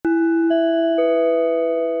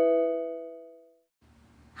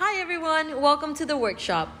everyone, welcome to the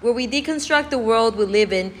workshop, where we deconstruct the world we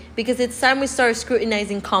live in because it's time we start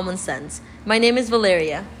scrutinizing common sense. My name is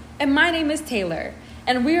Valeria. And my name is Taylor,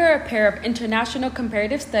 and we are a pair of international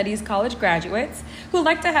comparative studies college graduates who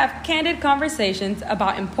like to have candid conversations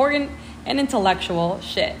about important and intellectual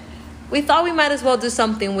shit. We thought we might as well do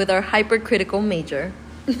something with our hypercritical major.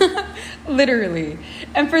 Literally.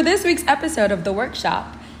 And for this week's episode of the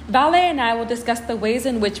workshop, Vale and I will discuss the ways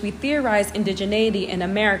in which we theorize indigeneity in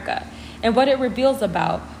America and what it reveals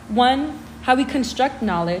about, 1, how we construct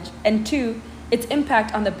knowledge, and 2, its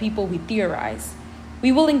impact on the people we theorize.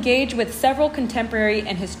 We will engage with several contemporary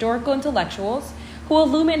and historical intellectuals who will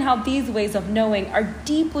illuminate how these ways of knowing are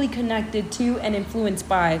deeply connected to and influenced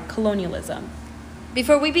by colonialism.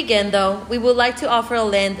 Before we begin, though, we would like to offer a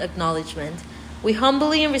land acknowledgement. We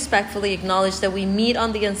humbly and respectfully acknowledge that we meet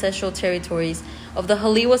on the ancestral territories of the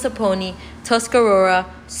Haliwa-Saponi, Tuscarora,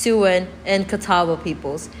 Siouan, and Catawba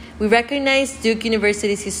peoples. We recognize Duke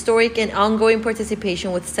University's historic and ongoing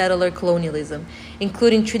participation with settler colonialism,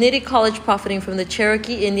 including Trinity College profiting from the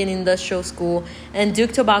Cherokee Indian Industrial School and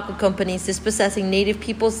Duke Tobacco Companies dispossessing native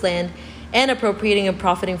people's land and appropriating and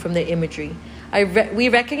profiting from their imagery. We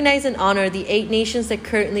recognize and honor the 8 nations that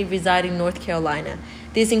currently reside in North Carolina.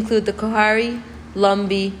 These include the Kohari,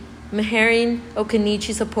 Lumbee, Meherrin,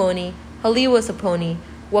 Occaneechi-Saponi, Haliwa-Saponi,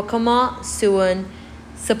 Waccamaw, Siouan,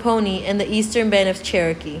 Saponi, and the Eastern Band of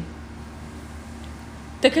Cherokee.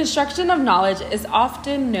 The construction of knowledge is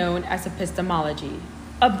often known as epistemology.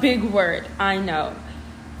 A big word, I know.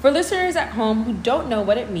 For listeners at home who don't know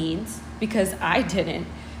what it means, because I didn't,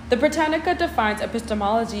 the Britannica defines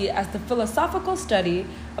epistemology as the philosophical study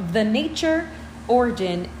of the nature,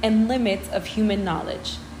 origin, and limits of human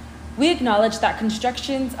knowledge. We acknowledge that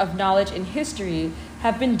constructions of knowledge in history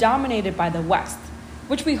have been dominated by the West,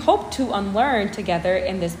 which we hope to unlearn together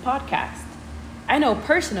in this podcast. I know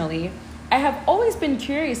personally, I have always been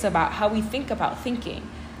curious about how we think about thinking,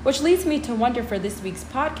 which leads me to wonder for this week's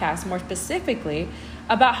podcast more specifically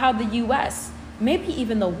about how the US, maybe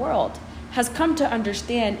even the world, has come to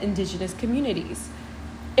understand Indigenous communities.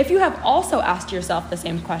 If you have also asked yourself the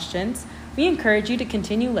same questions, we encourage you to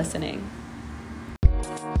continue listening.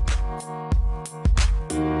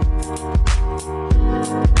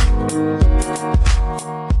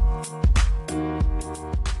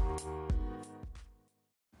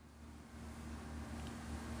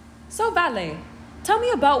 So, Vale, tell me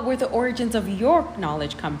about where the origins of your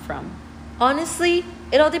knowledge come from. Honestly,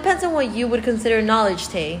 it all depends on what you would consider knowledge,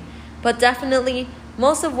 Tay. But definitely,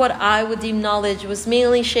 most of what I would deem knowledge was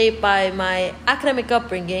mainly shaped by my academic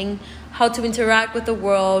upbringing, how to interact with the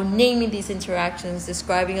world, naming these interactions,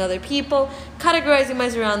 describing other people, categorizing my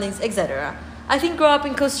surroundings, etc. I think growing up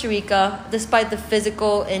in Costa Rica, despite the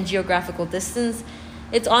physical and geographical distance,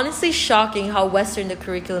 it's honestly shocking how Western the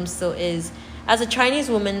curriculum still is. As a Chinese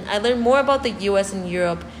woman, I learned more about the US and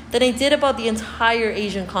Europe than I did about the entire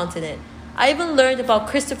Asian continent. I even learned about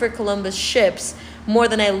Christopher Columbus' ships more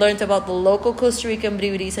than I learned about the local Costa Rican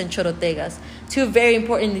Briuris and Chorotegas, 2 very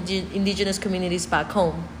important indigenous communities back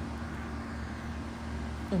home.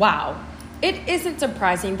 Wow. It isn't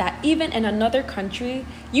surprising that even in another country,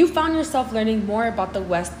 you found yourself learning more about the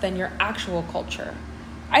West than your actual culture.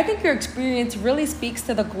 I think your experience really speaks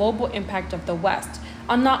to the global impact of the West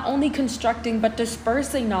on not only constructing but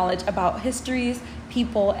dispersing knowledge about histories,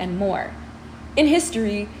 people, and more. In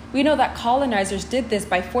history, we know that colonizers did this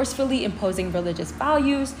by forcefully imposing religious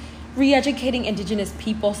values, re-educating indigenous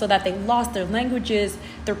people so that they lost their languages,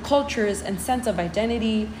 their cultures, and sense of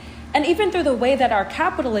identity, and even through the way that our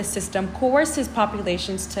capitalist system coerces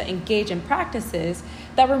populations to engage in practices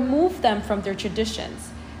that remove them from their traditions.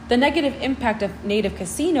 The negative impact of native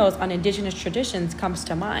casinos on indigenous traditions comes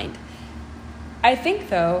to mind. I think,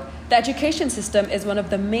 though, the education system is one of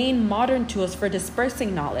the main modern tools for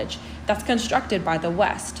dispersing knowledge that's constructed by the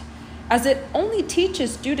West, as it only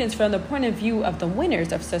teaches students from the point of view of the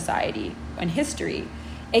winners of society and history,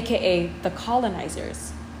 aka the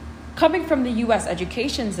colonizers. Coming from the US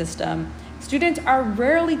education system, students are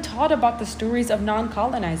rarely taught about the stories of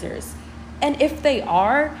non-colonizers. And if they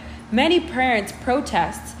are, many parents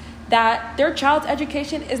protest that their child's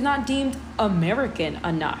education is not deemed American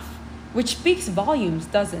enough. Which speaks volumes,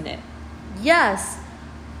 doesn't it? Yes.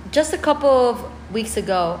 Just a couple of weeks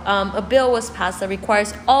ago, a bill was passed that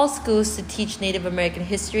requires all schools to teach Native American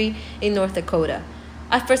history in North Dakota.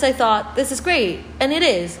 At first I thought, this is great, and it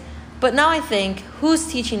is. But now I think, who's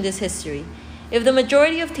teaching this history? If the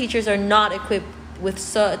majority of teachers are not equipped with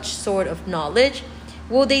such sort of knowledge,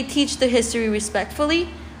 will they teach the history respectfully?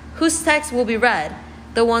 Whose text will be read?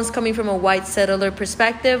 The ones coming from a white settler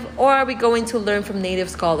perspective, or are we going to learn from Native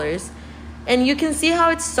scholars? And you can see how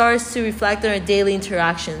it starts to reflect on our daily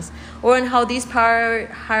interactions, or on how these power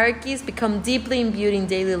hierarchies become deeply imbued in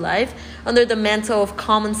daily life under the mantle of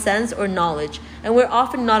common sense or knowledge, and we're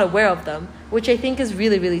often not aware of them, which I think is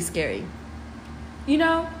really, really scary. You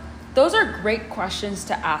know, those are great questions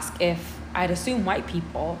to ask if, I'd assume, white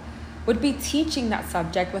people would be teaching that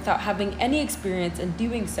subject without having any experience in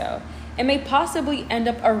doing so, and may possibly end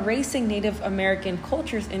up erasing Native American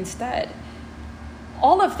cultures instead.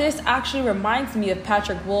 All of this actually reminds me of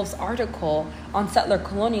Patrick Wolf's article on settler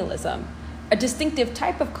colonialism, a distinctive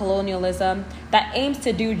type of colonialism that aims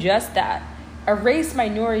to do just that, erase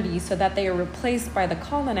minorities so that they are replaced by the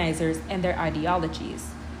colonizers and their ideologies.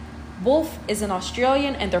 Wolf is an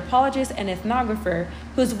Australian anthropologist and ethnographer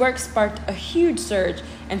whose work sparked a huge surge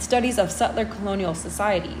in studies of settler colonial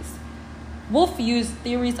societies. Wolf used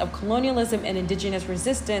theories of colonialism and Indigenous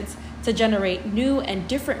resistance to generate new and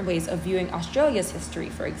different ways of viewing Australia's history,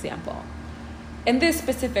 for example. In this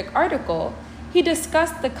specific article, he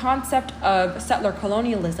discussed the concept of settler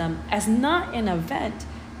colonialism as not an event,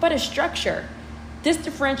 but a structure. This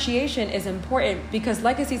differentiation is important because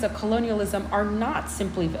legacies of colonialism are not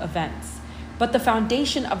simply events, but the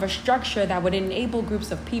foundation of a structure that would enable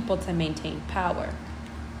groups of people to maintain power.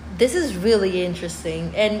 This is really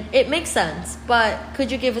interesting, and it makes sense, but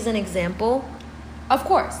could you give us an example? Of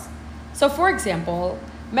course. So, for example,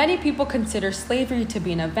 many people consider slavery to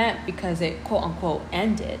be an event because it quote-unquote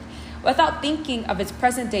ended, without thinking of its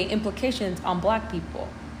present-day implications on Black people.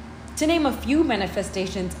 To name a few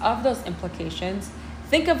manifestations of those implications,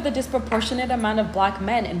 think of the disproportionate amount of Black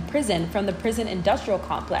men in prison from the prison industrial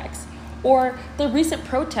complex, or the recent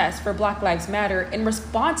protests for Black Lives Matter in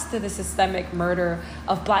response to the systemic murder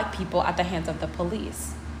of Black people at the hands of the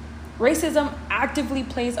police. Racism actively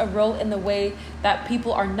plays a role in the way that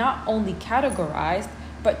people are not only categorized,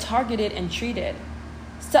 but targeted and treated.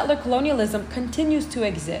 Settler colonialism continues to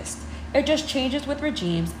exist. It just changes with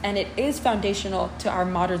regimes, and it is foundational to our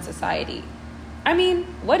modern society. I mean,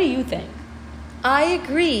 what do you think? I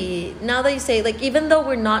agree. Now that you say, even though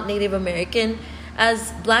we're not Native American,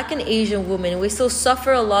 as Black and Asian women, we still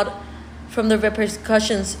suffer a lot from the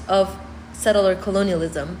repercussions of settler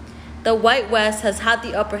colonialism. The white West has had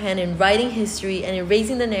the upper hand in writing history and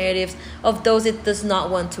erasing the narratives of those it does not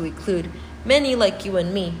want to include, many like you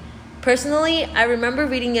and me. Personally, I remember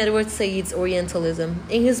reading Edward Said's Orientalism.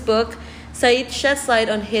 In his book, Said sheds light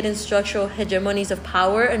on hidden structural hegemonies of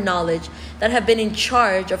power and knowledge that have been in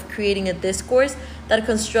charge of creating a discourse that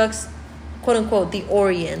constructs, quote-unquote, the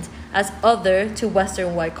Orient as other to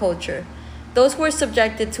Western white culture. Those who are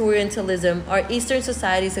subjected to Orientalism are Eastern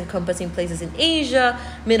societies encompassing places in Asia,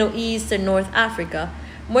 Middle East, and North Africa.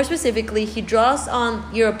 More specifically, he draws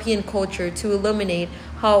on European culture to illuminate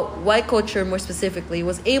how white culture, more specifically,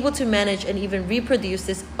 was able to manage and even reproduce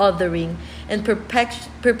this othering and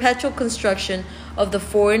perpetual construction of the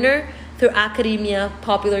foreigner through academia,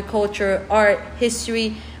 popular culture, art,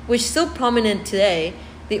 history, which is still prominent today.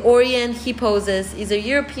 The Orient, he poses, is a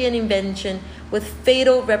European invention with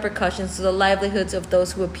fatal repercussions to the livelihoods of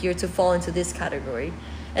those who appear to fall into this category,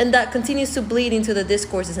 and that continues to bleed into the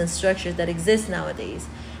discourses and structures that exist nowadays.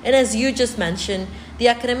 And as you just mentioned, the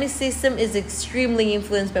academic system is extremely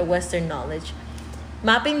influenced by Western knowledge.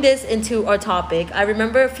 Mapping this into our topic, I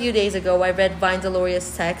remember a few days ago I read Vine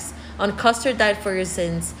Deloria's text on Custer Died for Your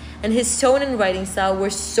Sins, and his tone and writing style were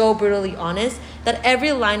so brutally honest that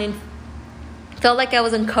every line felt like I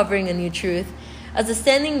was uncovering a new truth. As a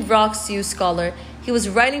Standing Rock Sioux scholar, he was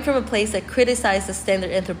writing from a place that criticized the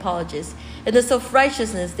standard anthropologists and the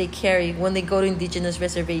self-righteousness they carry when they go to Indigenous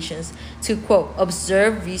reservations to, quote,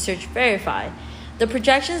 observe, research, verify. The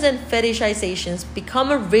projections and fetishizations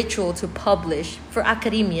become a ritual to publish for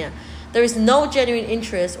academia. There is no genuine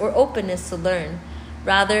interest or openness to learn.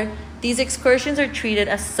 Rather, these excursions are treated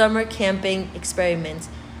as summer camping experiments,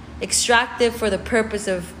 extractive for the purpose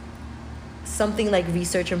of something like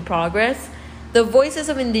research and progress. The voices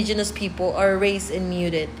of Indigenous people are erased and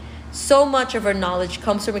muted. So much of our knowledge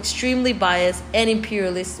comes from extremely biased and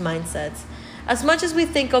imperialist mindsets. As much as we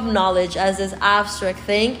think of knowledge as this abstract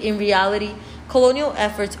thing, in reality, colonial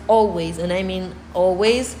efforts always, and I mean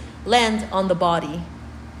always, land on the body.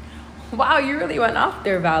 Wow, you really went off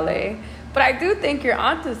there, Valet. But I do think you're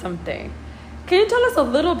onto something. Can you tell us a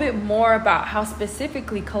little bit more about how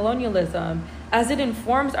specifically colonialism, as it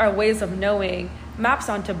informs our ways of knowing, maps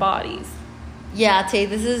onto bodies? Yeah, Tay,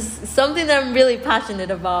 this is something that I'm really passionate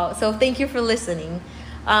about, so thank you for listening.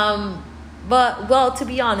 But to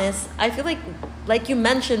be honest, I feel like you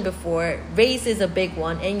mentioned before, race is a big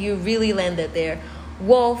one, and you really landed there.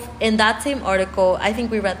 Wolf, in that same article, I think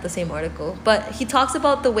we read the same article, but he talks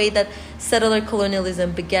about the way that settler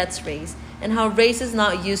colonialism begets race, and how race is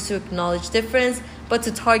not used to acknowledge difference, but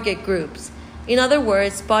to target groups. In other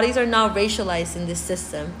words, bodies are now racialized in this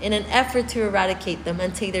system in an effort to eradicate them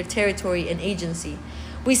and take their territory and agency.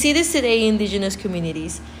 We see this today in indigenous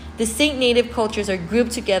communities. Distinct native cultures are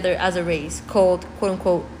grouped together as a race, called,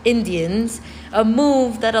 quote-unquote, Indians, a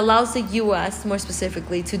move that allows the U.S., more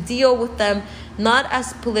specifically, to deal with them not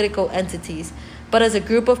as political entities, but as a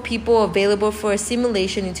group of people available for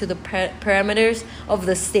assimilation into the parameters of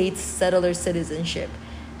the state's settler citizenship.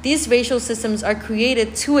 These racial systems are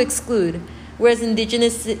created to exclude, whereas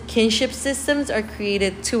indigenous kinship systems are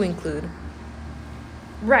created to include.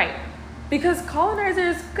 Right. Because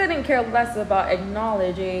colonizers couldn't care less about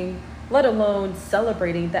acknowledging, let alone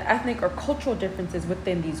celebrating, the ethnic or cultural differences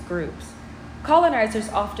within these groups. Colonizers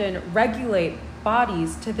often regulate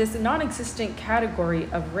bodies to this non-existent category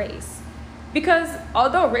of race. Because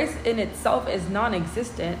although race in itself is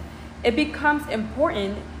non-existent, it becomes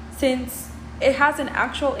important since it has an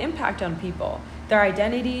actual impact on people, their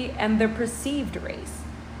identity, and their perceived race.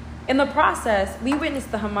 In the process, we witness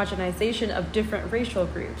the homogenization of different racial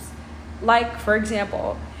groups. Like, for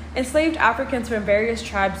example, enslaved Africans from various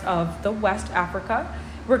tribes of the West Africa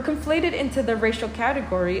were conflated into the racial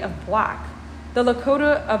category of Black. The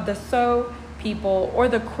Lakota of the Sioux people, or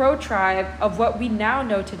the Crow tribe of what we now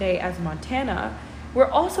know today as Montana, were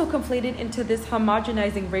also conflated into this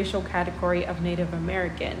homogenizing racial category of Native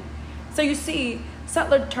American. So you see,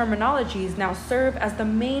 settler terminologies now serve as the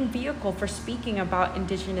main vehicle for speaking about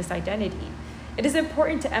indigenous identity. It is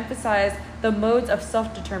important to emphasize the modes of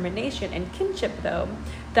self-determination and kinship, though,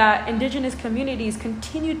 that indigenous communities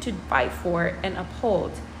continue to fight for and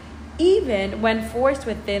uphold, even when forced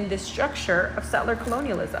within the structure of settler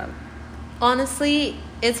colonialism. Honestly,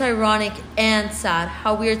 it's ironic and sad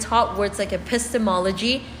how we are taught words like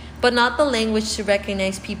epistemology, but not the language to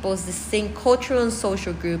recognize people's distinct cultural and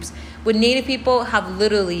social groups, when Native people have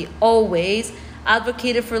literally always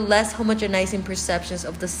advocated for less homogenizing perceptions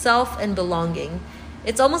of the self and belonging.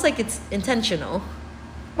 It's almost like it's intentional.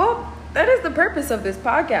 Well, that is the purpose of this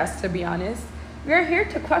podcast, to be honest. We are here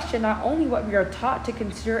to question not only what we are taught to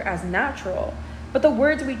consider as natural, but the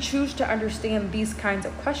words we choose to understand these kinds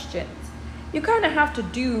of questions. You kind of have to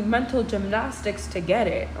do mental gymnastics to get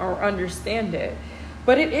it or understand it,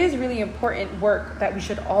 but it is really important work that we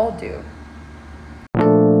should all do.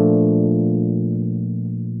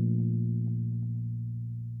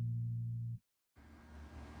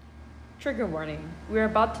 Trigger warning, we are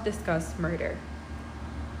about to discuss murder.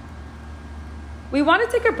 We want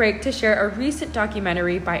to take a break to share a recent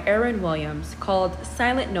documentary by Erin Williams called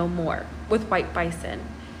Silent No More with White Bison.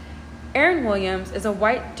 Erin Williams is a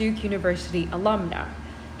white Duke University alumna.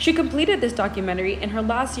 She completed this documentary in her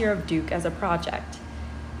last year of Duke as a project.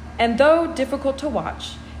 And though difficult to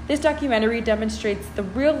watch, this documentary demonstrates the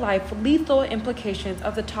real-life lethal implications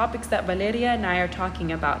of the topics that Valeria and I are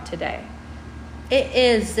talking about today. It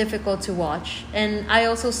is difficult to watch, and I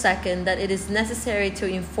also second that it is necessary to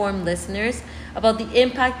inform listeners about the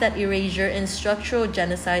impact that erasure and structural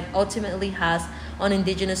genocide ultimately has on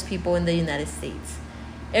indigenous people in the United States.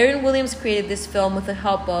 Erin Williams created this film with the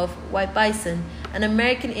help of White Bison, an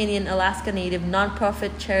American Indian Alaska Native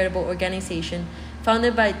nonprofit charitable organization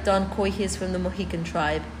founded by Don Coihis from the Mohican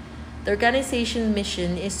tribe. The organization's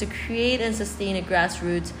mission is to create and sustain a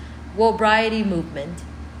grassroots wobriety movement.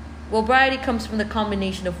 Wobriety comes from the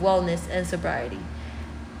combination of wellness and sobriety.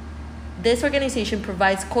 This organization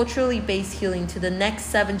provides culturally based healing to the next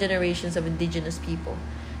 7 generations of indigenous people.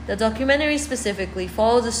 The documentary specifically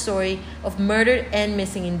follows the story of murdered and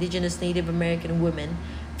missing indigenous Native American women,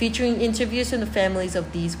 featuring interviews from the families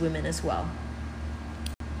of these women as well.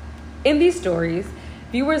 In these stories,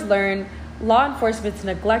 viewers learn law enforcement's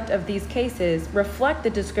neglect of these cases reflect the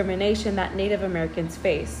discrimination that Native Americans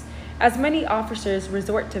face, as many officers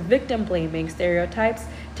resort to victim-blaming stereotypes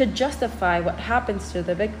to justify what happens to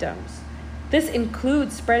the victims. This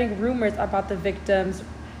includes spreading rumors about the victims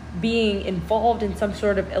being involved in some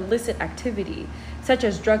sort of illicit activity, such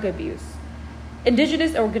as drug abuse.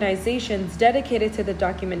 Indigenous organizations dedicated to the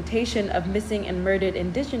documentation of missing and murdered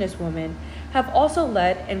Indigenous women have also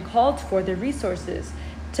led and called for the resources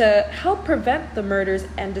to help prevent the murders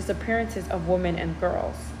and disappearances of women and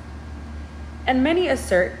girls. And many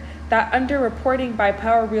assert that underreporting by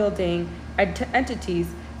power-wielding entities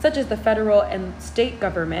such as the federal and state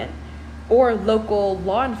government or local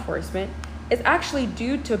law enforcement is actually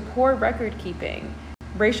due to poor record keeping,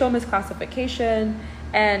 racial misclassification,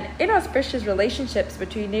 and inauspicious relationships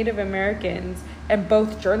between Native Americans and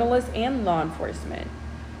both journalists and law enforcement.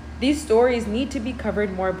 These stories need to be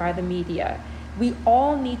covered more by the media. We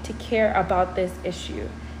all need to care about this issue,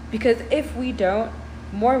 because if we don't,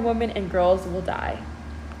 more women and girls will die.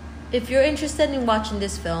 If you're interested in watching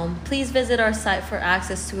this film, please visit our site for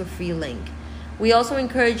access to a free link. We also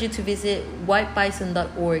encourage you to visit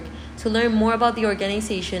whitebison.org to learn more about the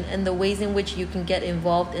organization and the ways in which you can get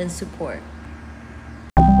involved and support.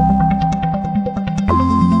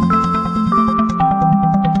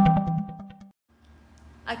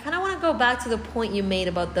 I kind of want to go back to the point you made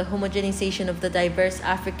about the homogenization of the diverse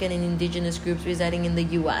African and indigenous groups residing in the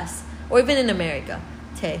US, or even in America.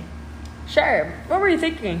 Tay. Sure. What were you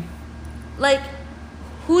thinking? Like,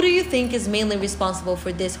 who do you think is mainly responsible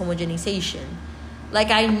for this homogenization? Like,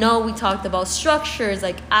 I know we talked about structures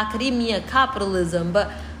like academia, capitalism, but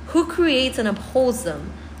who creates and upholds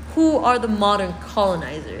them? Who are the modern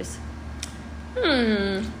colonizers?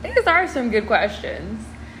 These are some good questions.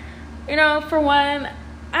 For one,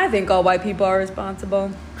 I think all white people are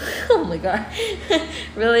responsible. Oh my God.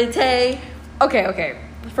 Really, Tay? Okay.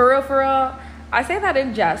 For real, I say that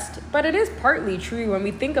in jest, but it is partly true when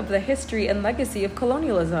we think of the history and legacy of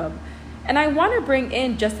colonialism. And I want to bring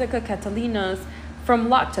in Jessica Catalina's From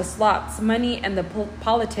Lot to Slots, Money and the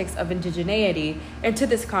Politics of Indigeneity into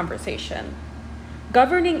this conversation.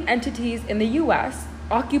 Governing entities in the U.S.,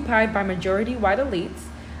 occupied by majority white elites,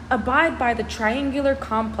 abide by the triangular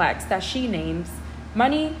complex that she names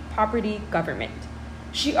money, property, government.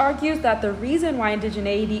 She argues that the reason why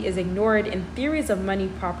indigeneity is ignored in theories of money,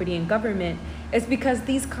 property, and government is because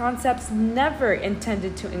these concepts never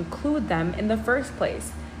intended to include them in the first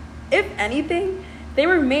place. If anything, they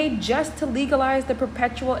were made just to legalize the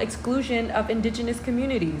perpetual exclusion of indigenous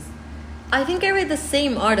communities. I think I read the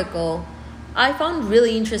same article. I found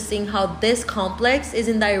really interesting how this complex is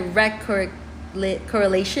in direct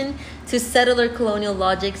correlation to settler colonial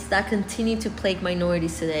logics that continue to plague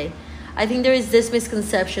minorities today. I think there is this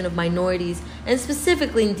misconception of minorities, and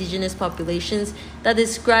specifically indigenous populations, that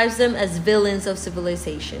describes them as villains of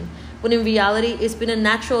civilization, when in reality it's been as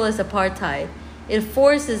natural as apartheid. It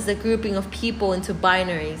forces the grouping of people into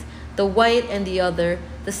binaries, the white and the other,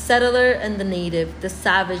 the settler and the native, the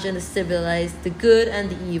savage and the civilized, the good and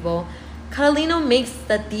the evil. Catalino makes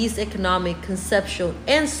that these economic, conceptual,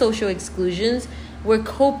 and social exclusions were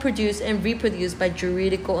co-produced and reproduced by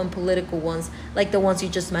juridical and political ones, like the ones you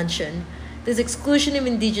just mentioned. This exclusion of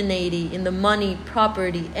indigeneity in the money,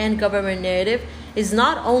 property, and government narrative is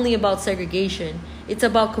not only about segregation, it's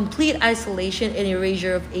about complete isolation and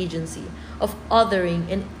erasure of agency, of othering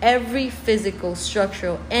in every physical,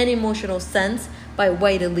 structural, and emotional sense by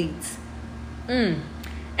white elites.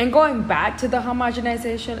 And going back to the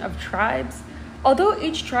homogenization of tribes, although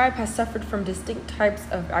each tribe has suffered from distinct types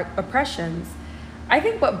of oppressions, I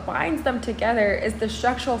think what binds them together is the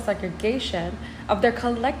structural segregation of their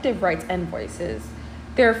collective rights and voices,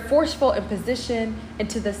 their forceful imposition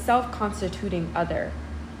into the self-constituting other.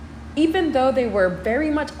 Even though they were very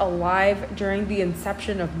much alive during the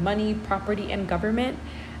inception of money, property, and government,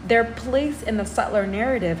 their place in the settler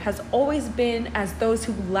narrative has always been as those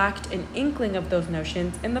who lacked an inkling of those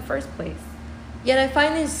notions in the first place. Yet I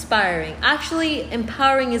find it inspiring. Actually,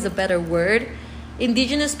 empowering is a better word.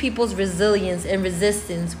 Indigenous people's resilience and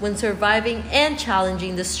resistance when surviving and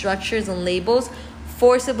challenging the structures and labels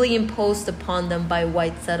forcibly imposed upon them by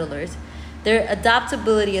white settlers. Their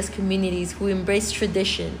adaptability as communities who embrace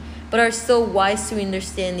tradition but are still wise to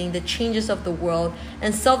understanding the changes of the world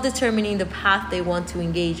and self-determining the path they want to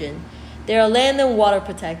engage in. They are land and water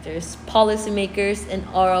protectors, policymakers, and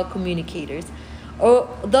oral communicators.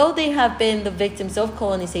 Although they have been the victims of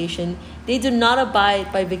colonization, they do not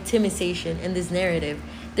abide by victimization in this narrative.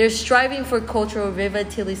 They're striving for cultural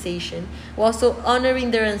revitalization while also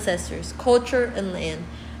honoring their ancestors, culture, and land.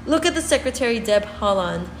 Look at the Secretary Deb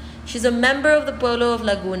Haaland. She's a member of the Pueblo of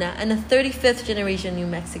Laguna and a 35th generation New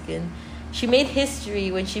Mexican. She made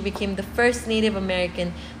history when she became the first Native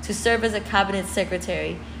American to serve as a cabinet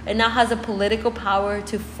secretary and now has a political power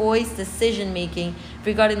to voice decision-making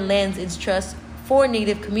regarding lands in trust for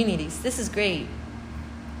Native communities. This is great.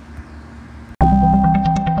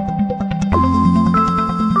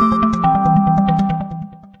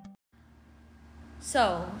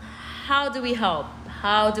 So, how do we help?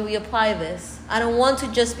 How do we apply this? I don't want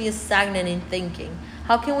to just be stagnant in thinking.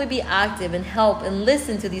 How can we be active and help and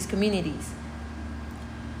listen to these communities?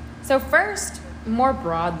 So first, more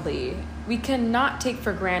broadly, we cannot take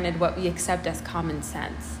for granted what we accept as common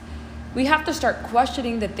sense. We have to start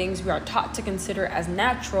questioning the things we are taught to consider as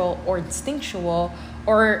natural or instinctual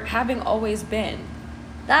or having always been.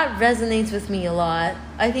 That resonates with me a lot.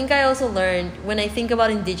 I think I also learned, when I think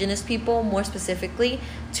about Indigenous people more specifically,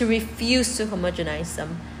 to refuse to homogenize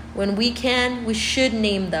them. When we can, we should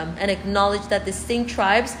name them and acknowledge that distinct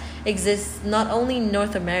tribes exist not only in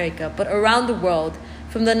North America, but around the world,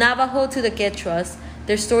 From the Navajo to the Quechuas,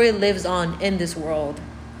 their story lives on in this world.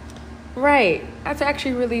 Right. That's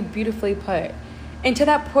actually really beautifully put. And to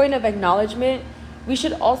that point of acknowledgement, we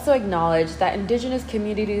should also acknowledge that Indigenous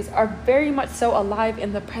communities are very much so alive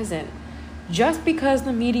in the present. Just because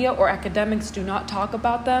the media or academics do not talk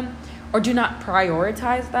about them or do not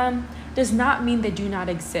prioritize them does not mean they do not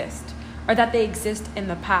exist or that they exist in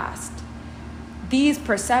the past. These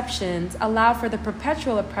perceptions allow for the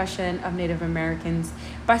perpetual oppression of Native Americans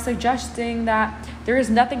by suggesting that there is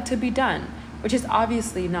nothing to be done, which is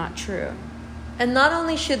obviously not true. And not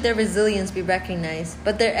only should their resilience be recognized,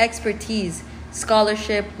 but their expertise,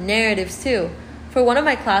 scholarship, narratives too. For one of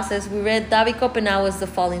my classes, we read Davi Kopenawa's The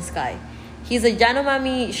Falling Sky. He's a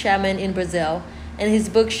Yanomami shaman in Brazil, and his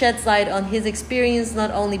book sheds light on his experience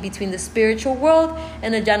not only between the spiritual world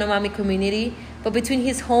and the Yanomami community, but between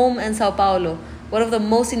his home and Sao Paulo, one of the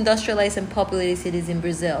most industrialized and populated cities in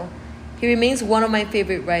Brazil. He remains one of my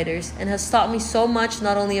favorite writers and has taught me so much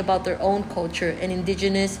not only about their own culture and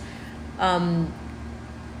indigenous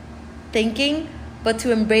thinking, but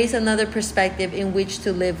to embrace another perspective in which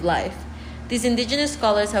to live life. These indigenous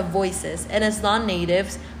scholars have voices, and as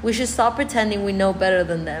non-natives, we should stop pretending we know better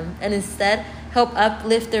than them and instead help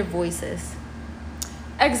uplift their voices.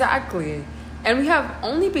 Exactly. And we have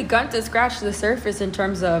only begun to scratch the surface in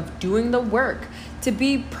terms of doing the work to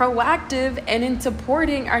be proactive and in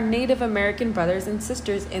supporting our Native American brothers and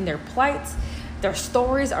sisters in their plights, their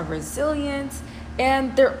stories of resilience,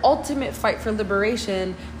 and their ultimate fight for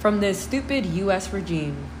liberation from this stupid U.S.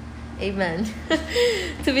 regime. Amen.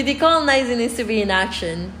 To be decolonizing is to be in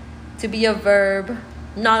action, to be a verb,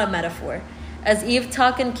 not a metaphor. As Eve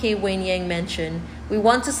Tuck and Kay Wayne Yang mentioned, we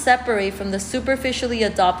want to separate from the superficially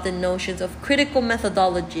adopted notions of critical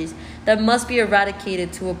methodologies that must be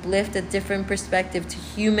eradicated to uplift a different perspective to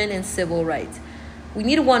human and civil rights. We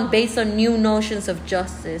need one based on new notions of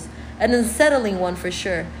justice, an unsettling one for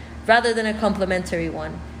sure, rather than a complementary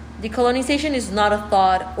one. Decolonization is not a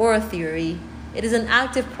thought or a theory. It is an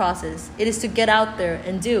active process. It is to get out there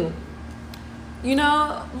and do. You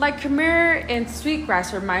know, like Khmer in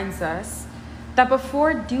Sweetgrass reminds us that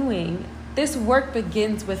before doing, this work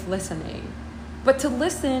begins with listening. But to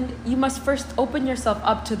listen, you must first open yourself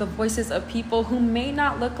up to the voices of people who may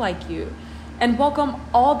not look like you and welcome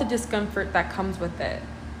all the discomfort that comes with it.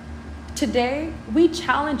 Today, we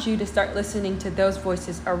challenge you to start listening to those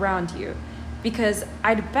voices around you because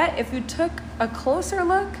I'd bet if you took a closer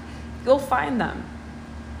look, you'll find them.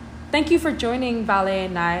 Thank you for joining Vale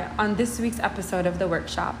and I on this week's episode of the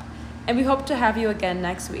workshop, and we hope to have you again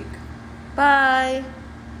next week. Bye.